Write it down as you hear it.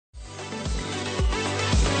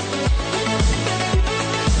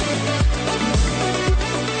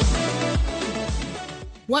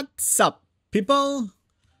What's up, people?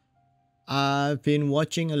 I've been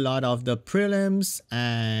watching a lot of the prelims,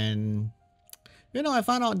 and I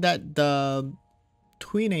found out that the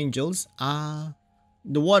twin angels are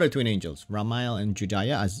the water twin angels, RAMAEL and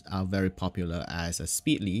JUDIAH, are very popular as a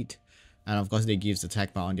speed lead, and of course they give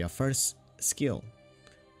attack bar on their first skill.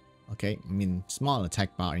 Okay, I mean small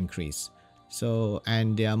attack bar increase. So,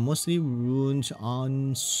 and they are mostly runes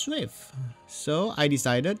on Swift. So I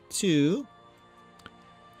decided to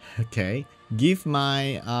give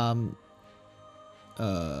my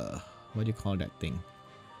what do you call that thing?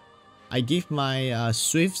 I give my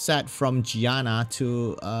Swift set from GIANA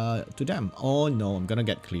to them. Oh no, I'm gonna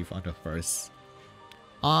get Cleave on the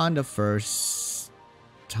first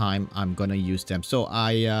time I'm gonna use them. So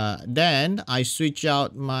then I switch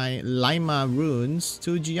out my Lima runes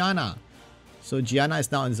to GIANA. So GIANA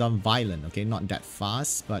is now on violent. Okay, not that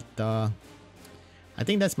fast, but I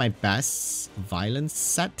think that's my best violence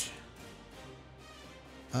set.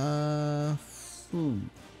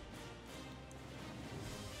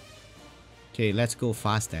 Okay, let's go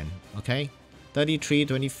fast then. Okay, 33,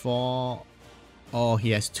 24. Oh,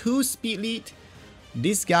 he has 2 speed lead.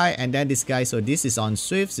 This guy and then this guy. So this is on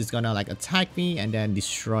Swift. It's gonna like attack me and then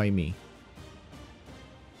destroy me.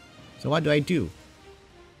 So what do? I do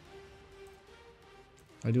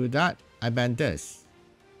that. I ban this.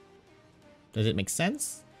 Does it make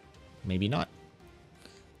sense? Maybe not.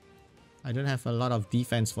 I don't have a lot of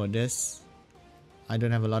defense for this. So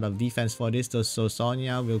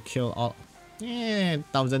Sonya will kill all.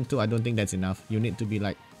 1002. I don't think that's enough. You need to be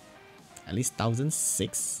like at least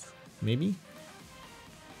 1006, maybe.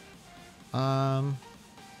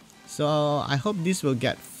 So I hope this will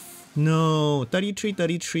get no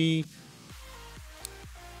 33.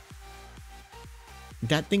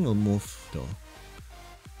 That thing will move though.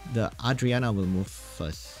 The Adriana will move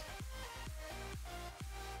first.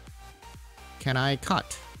 Can I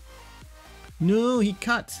cut? No, he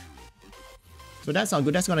cut. So that's not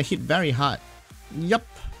good. That's gonna hit very hard. Yup.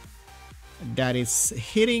 That is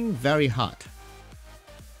hitting very hard.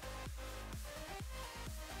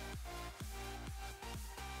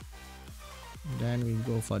 Then we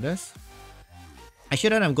go for this. I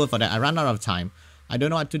shouldn't have gone for that. I ran out of time. I don't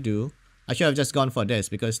know what to do. I should have just gone for this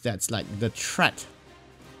because that's like the threat,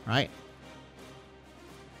 right?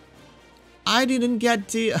 I didn't get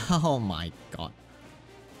the... Oh my god.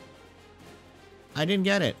 I didn't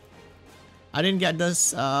get it. I didn't get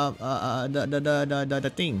this,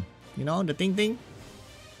 the thing. You know, the thing?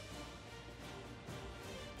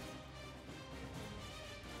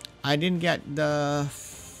 I didn't get the...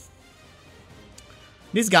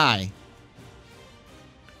 This guy.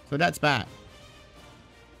 So that's bad.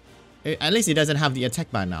 At least he doesn't have the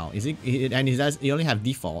attack bar now. Is he? And he only have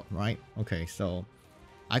default, right? Okay, so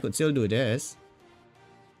I could still do this.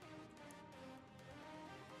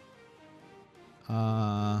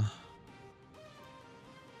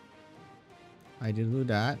 I did do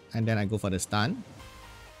that, and then I go for the stun.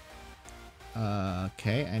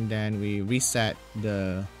 Okay, and then we reset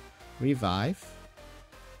the revive.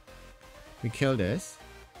 We kill this,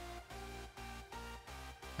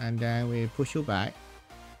 and then we push you back.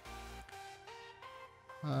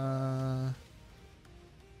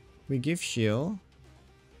 We give shield.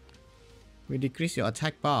 We decrease your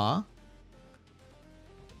attack bar.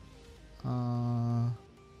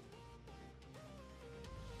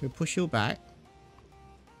 We push you back.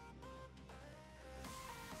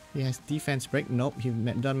 He has defense break. Nope, he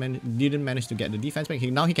didn't manage to get the defense break.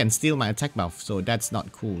 Now he can steal my attack buff, so that's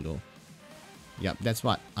not cool though. Yep, that's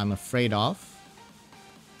what I'm afraid of.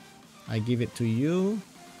 I give it to you.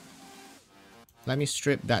 Let me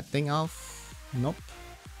strip that thing off. Nope.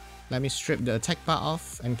 Let me strip the attack bar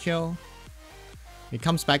off and kill. He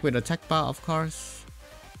comes back with attack bar, of course.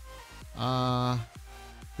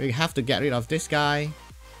 We have to get rid of this guy.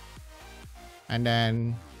 And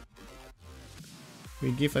then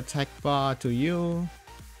we give attack bar to you.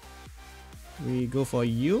 We go for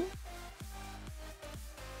you.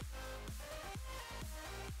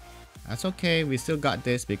 That's okay. We still got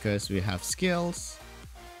this because we have skills.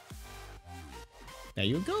 There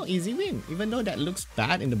you go, easy win. Even though that looks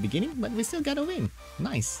bad in the beginning, but we still get a win.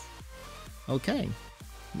 Nice. Okay.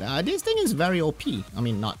 This thing is very OP. I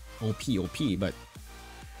mean, not OP, but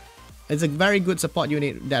it's a very good support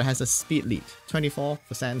unit that has a speed lead.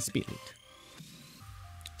 24% speed lead.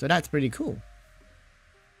 So that's pretty cool.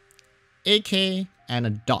 AK and a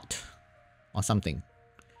dot or something.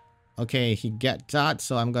 Okay, he get that,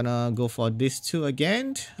 so I'm gonna go for this 2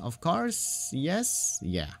 again. Of course. Yes.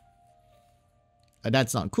 Yeah.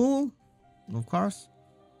 That's not cool, of course.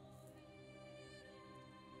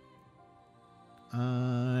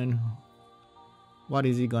 And what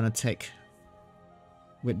is he gonna take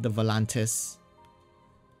with the Volantis?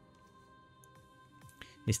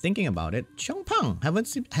 He's thinking about it. Xiongpang. Haven't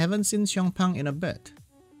seen Xiongpang in a bit.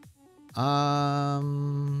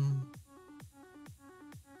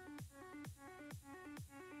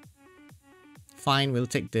 Fine, we'll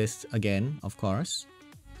take this again, of course.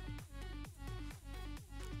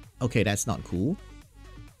 Okay, that's not cool.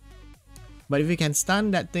 But if we can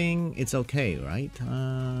stun that thing, it's okay, right?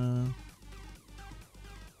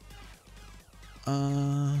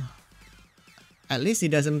 At least he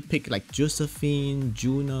doesn't pick like Josephine,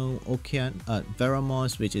 Juno, Okean,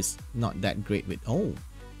 Veramos, which is not that great with... Oh.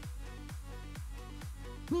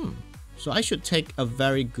 So I should take a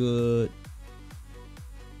very good...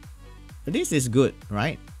 This is good,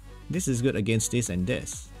 right? This is good against this and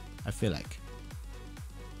this, I feel like.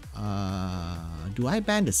 Do I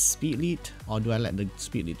ban the speed lead or do I let the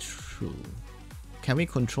speed lead through? Can we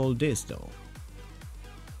control this though?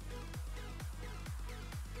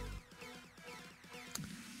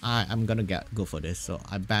 I'm gonna go for this. So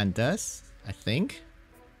I ban this, I think.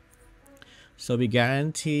 So we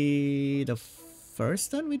guarantee the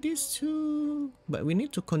first turn with these two, but we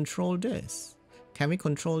need to control this. Can we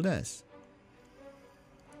control this?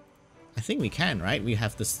 I think we can, right? We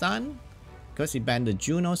have the stun. Because he banned the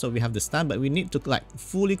Juno, so we have the stun, but we need to like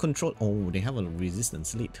fully control. Oh, they have a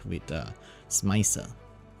resistance lead with Smicer.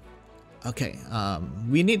 Okay,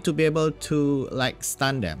 we need to be able to like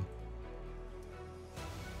stun them.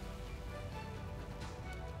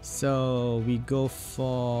 So we go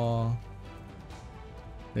for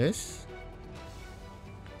this,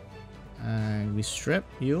 and we strip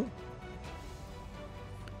you.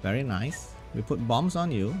 Very nice. We put bombs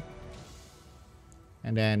on you.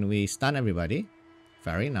 And then we stun everybody.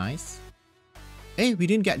 Very nice. Hey, we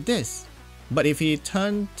didn't get this. But if he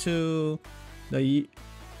turned to the...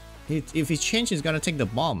 If he changed, he's gonna take the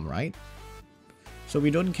bomb, right? So we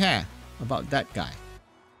don't care about that guy.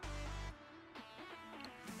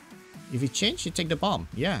 If he changed, he take the bomb.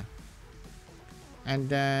 Yeah. And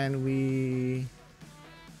then we...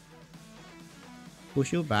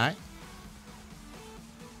 push you back.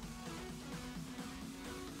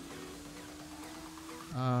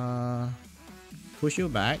 Push you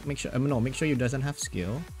back. Make sure make sure you doesn't have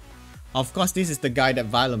skill. Of course, this is the guy that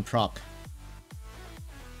violent proc.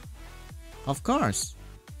 Of course,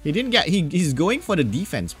 he didn't get. He's going for the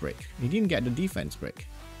defense break. He didn't get the defense break.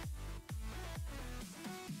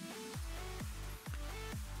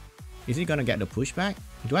 Is he gonna get the pushback?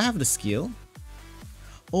 Do I have the skill?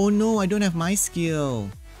 Oh no, I don't have my skill.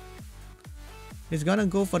 He's gonna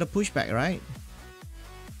go for the pushback, right?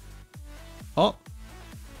 Oh.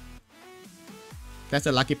 That's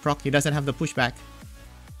a lucky proc. He doesn't have the pushback.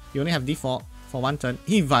 He only have default for one turn.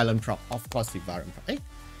 He violent proc. Of course he violent proc. Hey,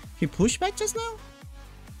 he pushed back just now?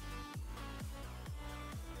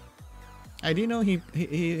 I didn't know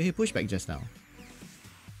he pushed back just now.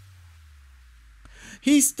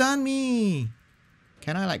 He stunned me.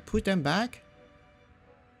 Can I like push them back?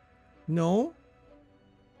 No.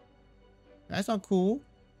 That's not cool.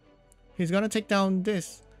 He's gonna take down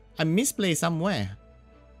this. I misplaced somewhere.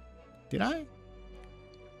 Did I?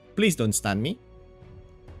 Please don't stun me.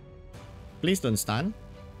 Please don't stun.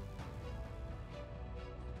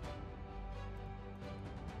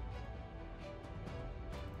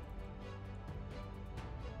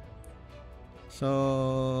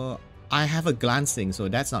 So I have a glancing, so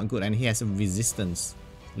that's not good, and he has a resistance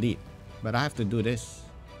lead. But I have to do this.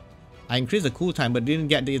 I increased the cooltime but didn't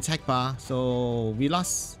get the attack bar, so we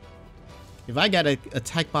lost. If I get an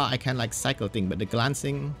attack bar, I can like cycle thing, but the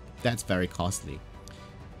glancing, that's very costly.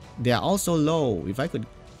 They are also low. If I could...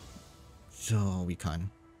 So we can't.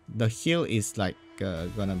 The heal is like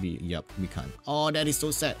gonna be... Yep, we can't. Oh, that is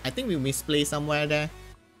so sad. I think we misplaced somewhere there.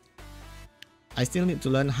 I still need to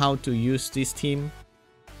learn how to use this team.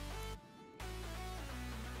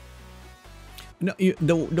 No,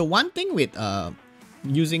 the one thing with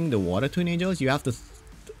using the Water Twin Angels, you have to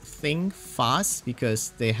think fast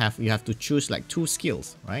because you have to choose like 2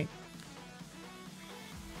 skills, right?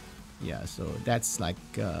 Yeah, so that's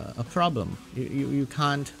like a problem. You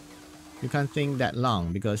can't think that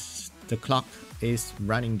long because the clock is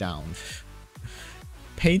running down.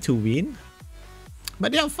 Pay to win,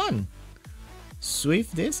 but they are fun.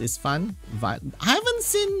 Swift, this is fun. I haven't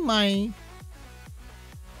seen my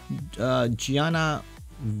GIANA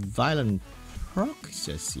violent proc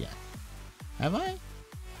just yet. Have I?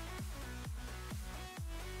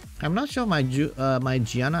 I'm not sure my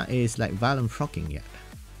GIANA is like violent procking yet.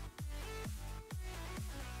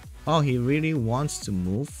 Oh, he really wants to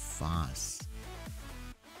move fast.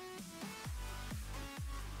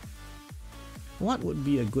 What would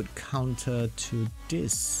be a good counter to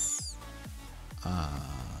this?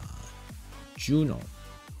 Juno.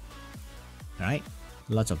 Right?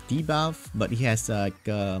 Lots of debuff, but he has like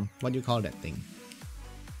what do you call that thing?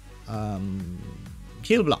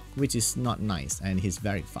 Heal block, which is not nice, and he's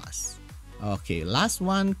very fast. Okay, last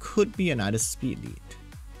one could be another speed lead.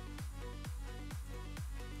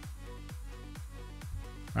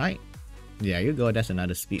 Right? There you go, that's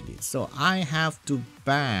another speed lead. So I have to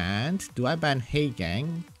ban... Do I ban Hey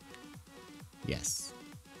Gang? Yes.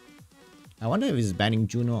 I wonder if it's banning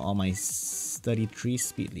Juno or my 33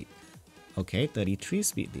 speed lead. Okay, 33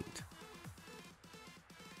 speed lead.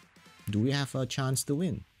 Do we have a chance to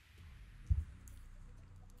win?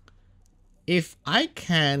 If I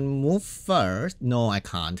can move first... No, I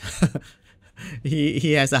can't.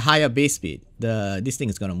 he has a higher base speed. This thing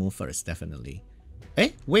is gonna move first, definitely.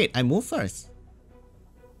 Eh, wait, I move first.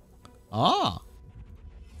 Oh.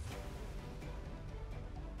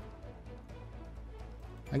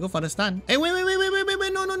 I go for the stun. Hey, wait,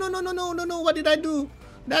 no, what did I do?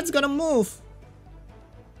 That's gonna move.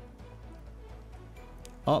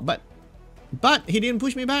 Oh, but he didn't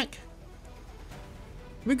push me back.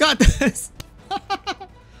 We got this.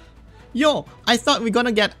 Yo, I thought we're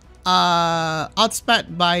gonna get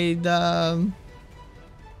outspat by the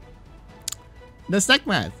stack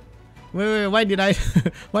math. Wait, why did I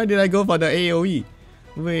why did I go for the AoE?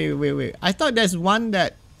 Wait. I thought there's one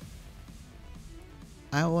that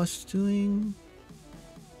I was doing.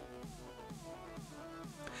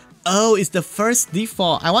 Oh, it's the first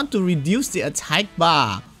default. I want to reduce the attack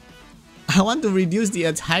bar. I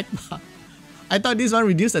thought this one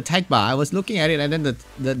reduced attack bar. I was looking at it and then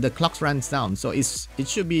the clock runs down. So it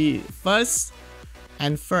should be first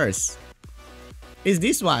and first. Is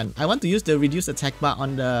this one? I want to use the reduced attack bar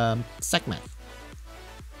on the segment.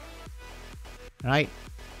 Right?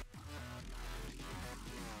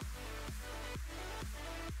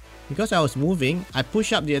 Because I was moving, I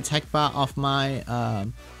push up the attack bar of my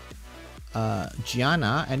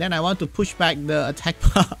GIANA, and then I want to push back the attack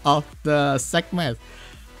bar of the segment.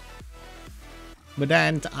 But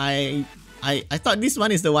then I thought this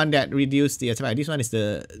one is the one that reduced the attack. This one is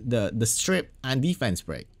the strip and defense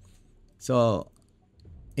break. So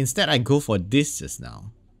instead I go for this just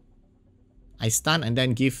now. I stun and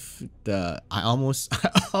then give the... I almost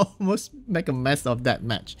make a mess of that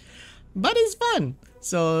match. But it's fun.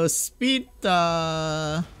 So speed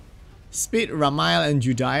RAMAEL and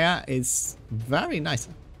JUDIAH is very nice.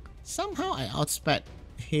 Somehow I outsped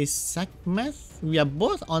his segment. We are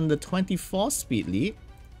both on the 24 speed lead.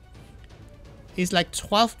 It's like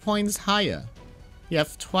 12 points higher. You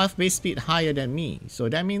have 12 base speed higher than me. So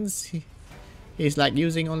that means he's like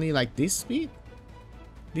using only like this speed.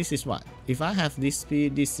 This is what? If I have this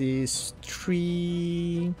speed, this is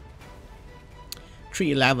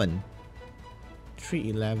 311.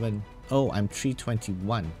 311. Oh, I'm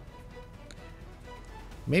 321.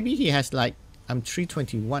 Maybe he has like... I'm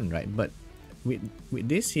 321, right? But with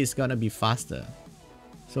this, he's gonna be faster.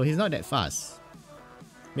 So he's not that fast.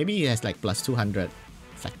 Maybe he has like plus 200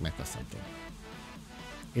 segment or something.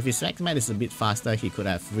 If his segment is a bit faster, he could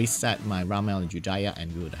have reset my RAMAEL and JUDIAH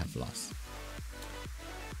and we would have lost.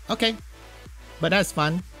 Okay, but that's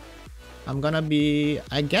fun. I'm gonna be...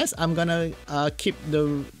 I guess I'm gonna keep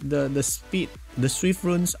the speed, the Swift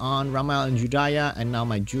runes on RAMAEL and JUDIAH, and now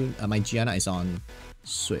my GIANA is on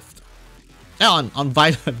Swift. On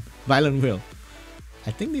Violent Will.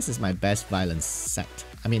 I think this is my best violence set.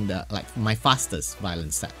 I mean my fastest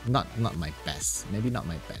violence set. Not my best. Maybe not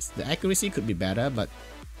my best. The accuracy could be better, but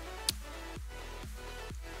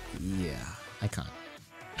yeah, I can't.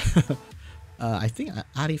 I think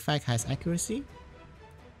Artifact has accuracy.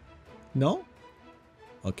 No?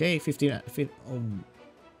 Okay, 15.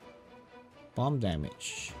 Bomb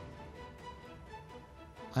damage.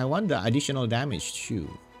 I want the additional damage too.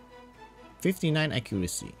 59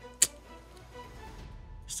 accuracy.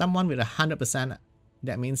 Someone with 100%,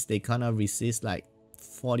 that means they gonna resist like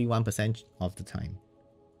 41% of the time.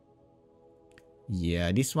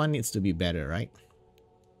 Yeah, this one needs to be better, right?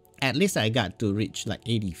 At least I got to reach like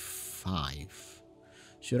 85.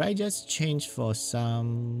 Should I just change for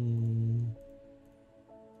some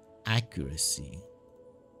accuracy?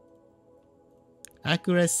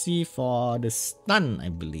 Accuracy for the stun, I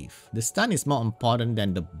believe. The stun is more important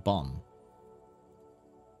than the bomb.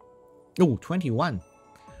 Oh, 21.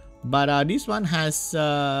 But this one has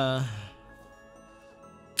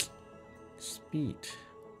speed.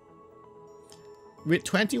 With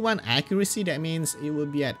 21 accuracy, that means it will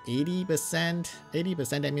be at 80%.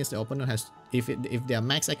 80%, that means the opponent has, if they are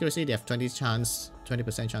max accuracy, they have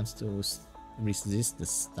 20% chance to resist the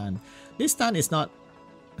stun. This stun is not...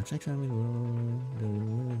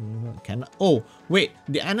 Cannot... Oh, wait.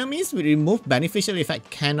 The enemies with remove beneficial effect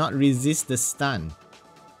cannot resist the stun.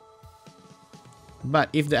 But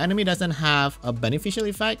if the enemy doesn't have a beneficial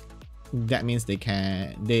effect, that means they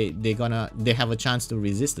can... They have a chance to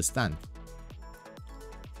resist the stun.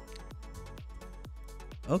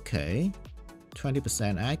 Okay.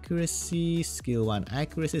 20% accuracy, skill 1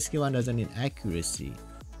 accuracy, skill 1 doesn't need accuracy.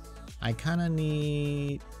 I kinda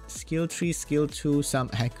need skill 3, skill 2, some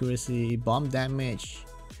accuracy, bomb damage.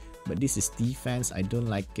 But this is defense, I don't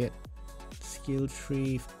like it. Skill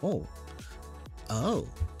 3, oh.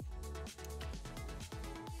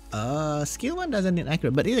 Skill 1 doesn't need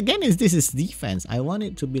accuracy, but again, this is defense. I want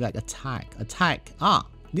it to be like attack. Ah,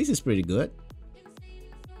 this is pretty good.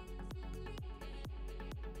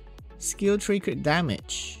 Skill 3 crit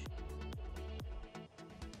damage.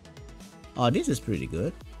 Oh, this is pretty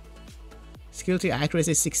good. Skill 3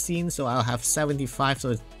 accuracy 16, so I'll have 75,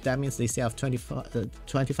 so that means they still have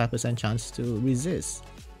 25% chance to resist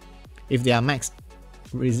if they are max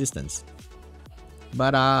resistance.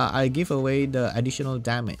 But I give away the additional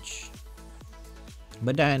damage.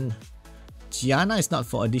 But then GIANA is not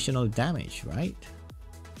for additional damage, right?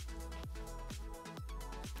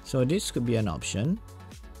 So this could be an option.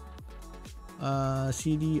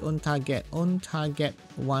 CD on target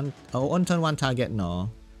one, on turn 1 target,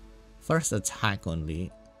 no. First attack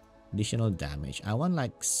only, additional damage. I want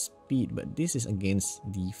like speed, but this is against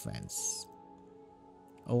defense.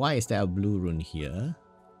 Oh, why is there a blue rune here?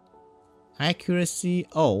 Accuracy,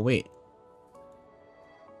 oh wait.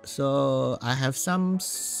 So I have some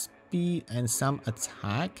speed and some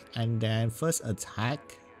attack, and then first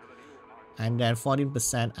attack, and then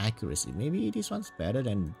 14% accuracy. Maybe this one's better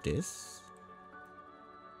than this.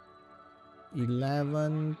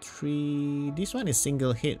 11, 3. This one is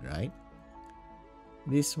single hit, right?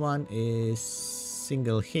 This one is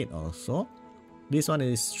single hit also. This one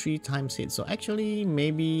is 3 times hit. So actually,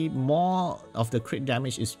 maybe more of the crit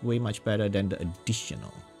damage is way much better than the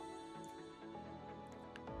additional.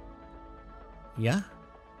 Yeah.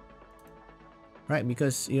 Right,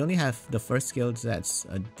 because you only have the first skill that's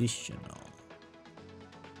additional.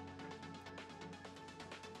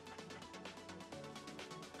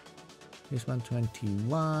 This one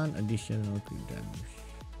 21, additional crit damage.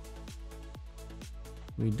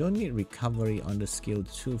 We don't need recovery on the skill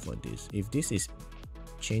 2 for this. If this is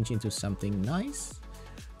changed into something nice.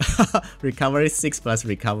 Recovery 6 plus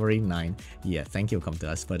recovery 9. Yeah, thank you, come to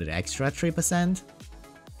us for the extra 3%.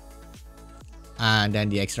 And then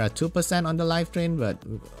the extra 2% on the life drain, but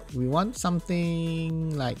we want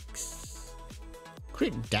something like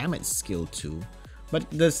crit damage skill 2. But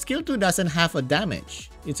the skill 2 doesn't have a damage.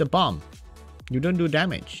 It's a bomb. You don't do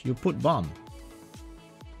damage, you put bomb.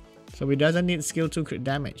 So it doesn't need skill 2 crit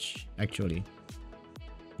damage, actually.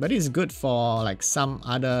 But it's good for like some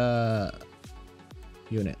other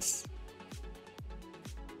units.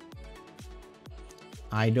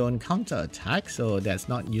 I don't counter attack, so that's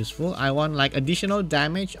not useful. I want like additional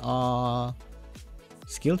damage or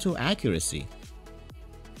skill 2 accuracy.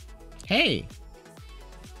 Hey!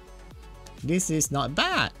 This is not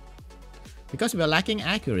bad. Because we're lacking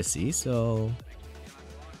accuracy, so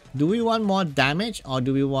do we want more damage or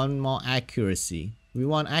do we want more accuracy? We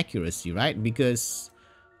want accuracy, right? Because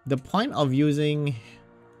the point of using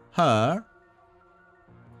her,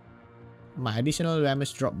 my additional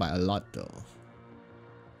damage dropped by a lot though.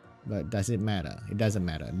 But does it matter? It doesn't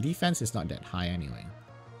matter. Defense is not that high anyway.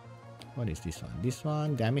 What is this one? This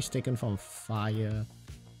one, damage taken from fire.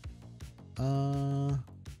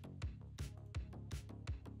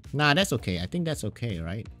 Nah, that's okay. I think that's okay,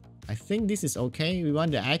 right? I think this is okay. We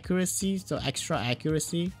want the accuracy, so extra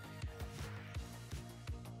accuracy.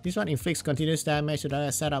 This one inflicts continuous damage. So that I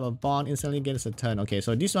set up a bond, instantly gains a turn. Okay,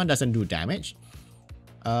 so this one doesn't do damage.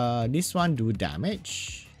 This one do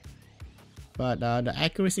damage. But the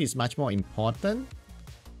accuracy is much more important.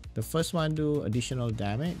 The first one do additional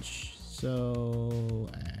damage. So,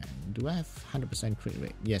 do I have 100% crit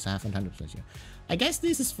rate? Yes, I have 100% here. I guess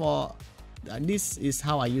this is for... this is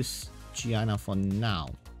how I use GIANA for now.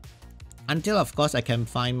 Until, of course, I can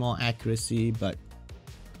find more accuracy, but...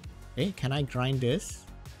 Hey, can I grind this?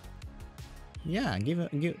 Yeah, give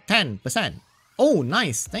 10%. Oh,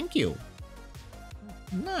 nice. Thank you.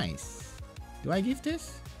 Nice. Do I give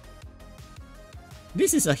this?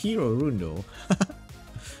 This is a hero rune though.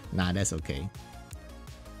 Nah, that's okay.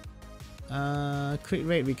 Crit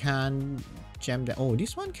rate, we can gem that. Oh,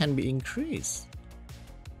 this one can be increased.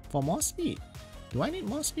 For more speed. Do I need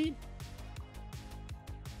more speed?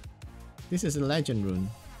 This is a legend rune.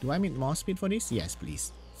 Do I need more speed for this? Yes,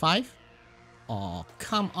 please. 5? Oh,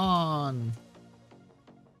 come on.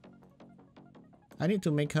 I need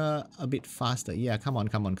to make her a bit faster. Yeah, come on,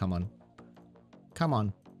 come on, come on. Come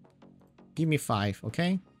on. Give me 5,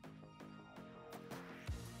 okay?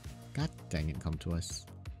 God dang it, come to us.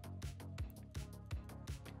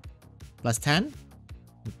 Plus 10.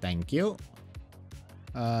 Thank you.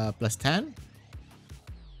 Plus 10.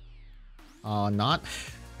 Oh, not.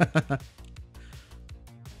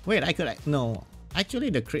 Wait, I could... No.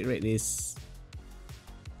 Actually, the crit rate is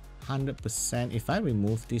 100%. If I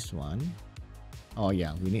remove this one... Oh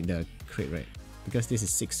yeah, we need the crit rate. Because this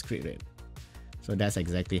is 6 crit rate. So that's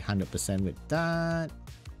exactly 100% with that.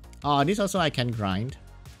 Oh, this also I can grind.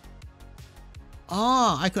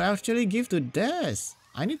 Oh, I could actually give to this.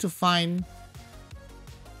 I need to find...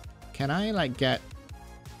 Can I like get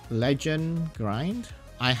legend grind?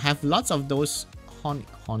 I have lots of those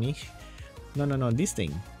honey. No, this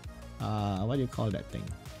thing. What do you call that thing?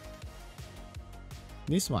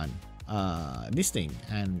 This one. This thing.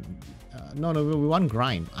 And no, we want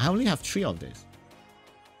grind. I only have 3 of this.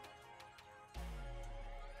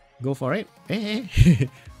 Go for it. Hey.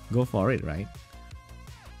 Go for it, right?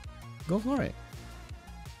 Go for it.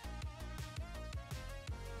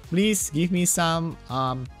 Please give me some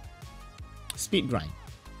speed grind.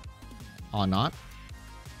 Or not.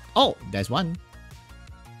 Oh, there's one.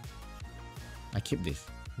 I keep this.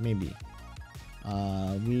 Maybe.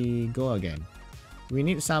 We go again. We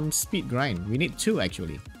need some speed grind. We need 2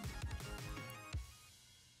 actually.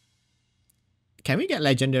 Can we get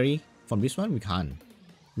legendary from this one? We can't.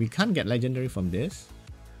 We can't get legendary from this.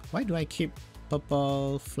 Why do I keep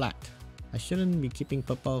purple flat? I shouldn't be keeping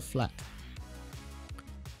purple flat.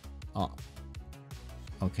 Oh.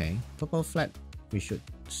 Okay. Purple flat we should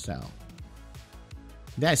sell.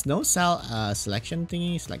 There's no sell selection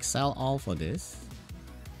thingy. It's like sell all for this.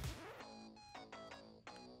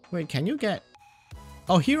 Wait, can you get...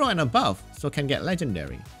 Oh, hero and above. So can get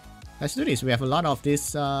legendary. Let's do this. We have a lot of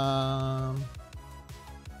this... Oh,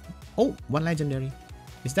 1 legendary.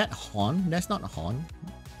 Is that horn? That's not a horn.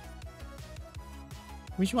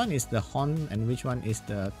 Which one is the horn and which one is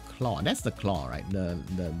the claw? That's the claw, right?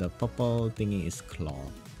 The purple thingy is claw.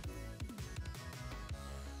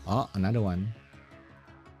 Oh, another one.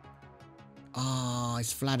 Oh,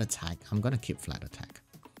 it's flat attack. I'm gonna keep flat attack.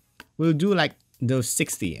 We'll do like those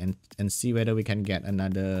 60 and see whether we can get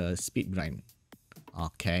another speed grind.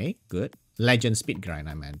 Okay, good. Legend speed grind,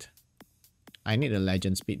 I meant. I need a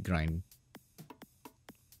legend speed grind.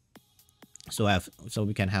 So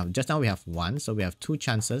we can have, just now we have 1, so we have 2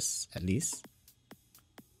 chances at least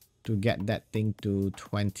to get that thing to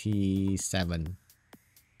 27.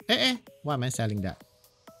 Why am I selling that?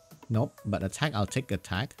 Nope, but attack, I'll take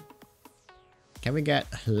attack. Can we get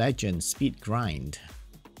legend speed grind?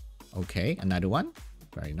 Okay, another one.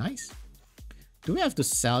 Very nice. Do we have to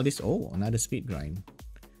sell this? Oh, another speed grind.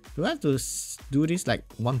 Do I have to do this like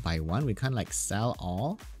 1 by 1? We can't like sell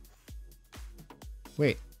all.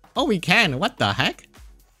 Wait. Oh, we can. What the heck?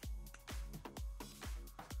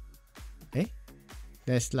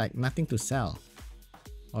 There's like nothing to sell.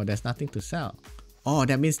 Oh, there's nothing to sell. Oh,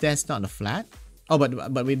 that means that's not a flat. Oh,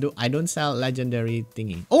 but we do. I don't sell legendary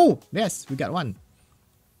thingy. Oh, yes, we got 1.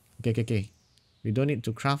 Okay. We don't need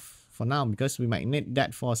to craft for now because we might need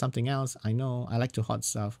that for something else. I know. I like to hot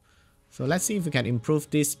stuff. So let's see if we can improve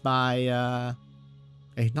this by.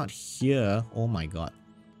 Not here. Oh my god.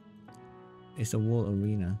 It's a world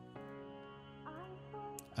arena.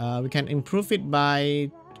 We can improve it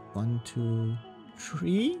by 1, 2,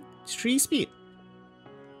 3. 3 speed.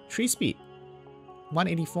 3 speed.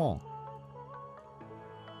 184.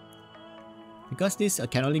 Because this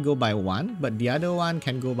can only go by 1, but the other one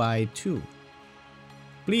can go by 2.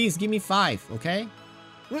 Please give me 5, okay?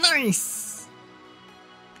 Nice!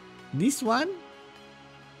 This one,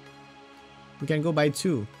 we can go by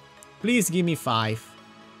 2. Please give me 5.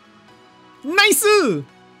 Nice!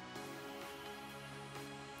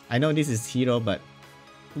 I know this is hero, but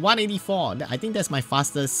 184. I think that's my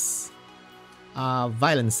fastest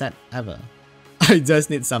violence set ever. I just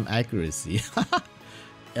need some accuracy.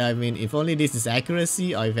 I mean, if only this is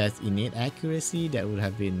accuracy or if it has innate accuracy, that would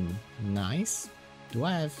have been nice. Do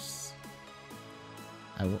I have...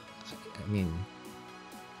 I mean...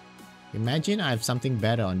 Imagine I have something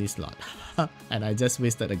better on this lot. And I just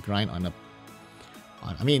wasted a grind on a...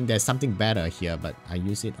 I mean, there's something better here, but I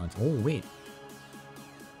use it on... Oh, wait.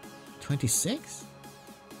 26?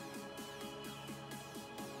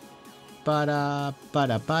 I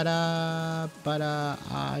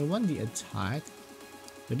want the attack.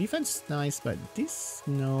 The defense is nice, but this...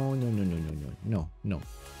 No.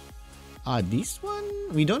 This one,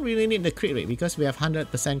 we don't really need the crit rate because we have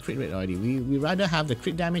 100% crit rate already. We rather have the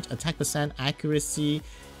crit damage, attack percent, accuracy,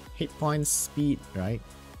 hit points, speed, right?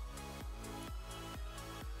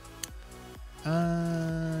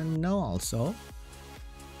 No also.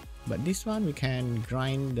 But this one we can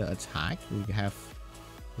grind the attack. We have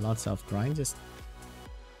lots of grind. Just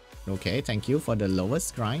okay, thank you for the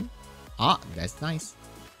lowest grind. That's nice.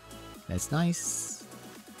 That's nice.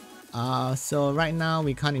 So right now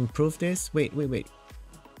we can't improve this. Wait.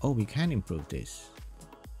 Oh, we can improve this.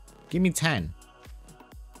 Give me 10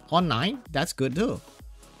 or 9. That's good too.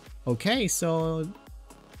 Okay, so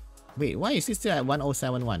wait, why is it still at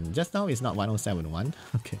 1071? Just now it's not 1071.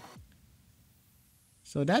 Okay.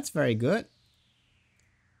 So that's very good.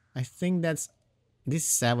 I think that's this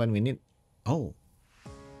 7 we need. Oh.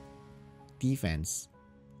 Defense.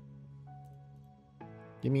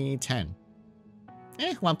 Give me 10.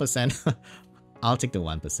 1%. I'll take the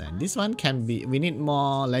 1%. This one can be, we need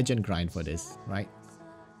more legend grind for this, right?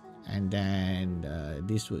 And then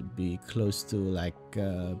this would be close to like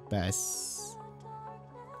best.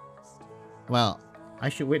 Well, I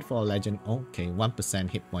should wait for legend. Okay, 1%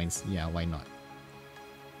 hit points. Yeah, why not?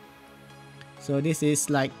 So this is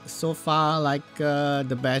like so far like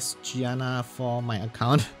the best GIANA for my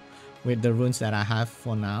account with the runes that I have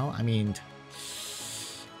for now. I mean,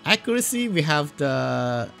 accuracy, we have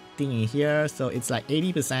the thing in here, so it's like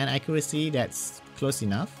 80% accuracy. That's close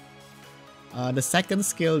enough. The second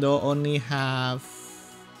skill though only have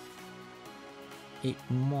 8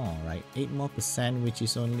 more, right? 8 more percent, which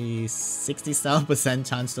is only 67%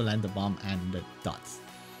 chance to land the bomb and the dots.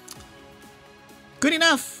 Good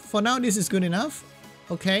enough. For now, this is good enough.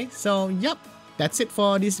 Okay, so yep, that's it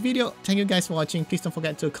for this video. Thank you guys for watching. Please don't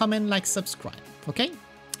forget to comment, like, subscribe. Okay,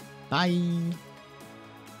 bye.